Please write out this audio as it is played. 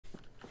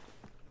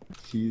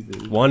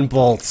Jesus. One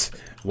bolt,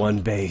 one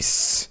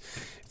base.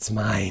 It's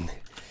mine.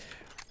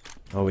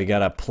 Oh, we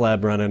got a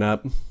pleb running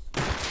up.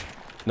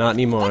 Not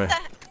anymore.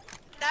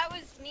 That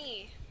was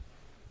me.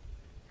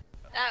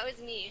 That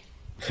was me.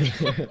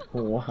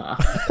 Wow.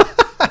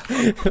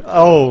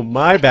 Oh,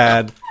 my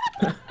bad.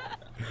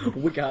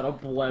 We got a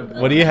pleb.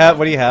 What do you have?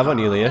 What do you have on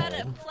you, Leah? Got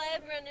a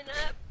pleb running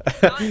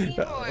up. Not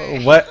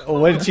anymore.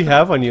 What did you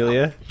have on you,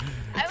 Leah?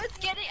 I was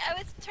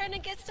trying to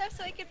get stuff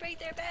so I could break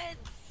their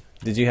beds.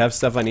 Did you have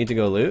stuff I need to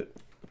go loot?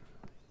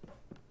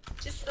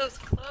 Just those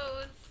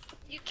clothes.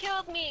 You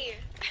killed me.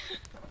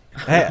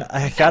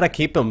 I gotta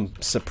keep them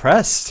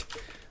suppressed.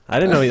 I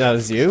didn't know that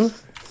was you.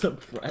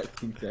 Suppressed,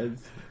 he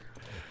says.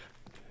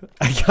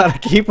 I gotta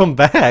keep them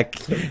back.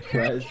 Suppressed.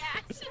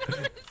 Reaction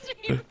on the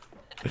stream.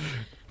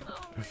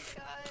 Oh my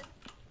god.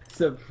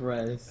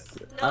 Suppressed.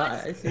 No,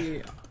 I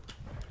see.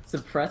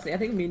 Suppressing. I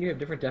think me and you have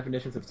different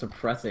definitions of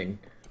suppressing.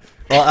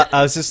 Well,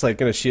 I was just like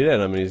gonna shoot at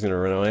him and he's gonna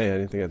run away. I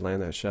didn't think I'd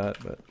land that shot,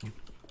 but Oh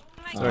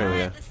my Sorry, god,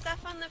 Leah. the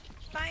stuff on the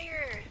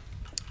fire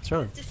what's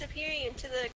wrong? is disappearing into the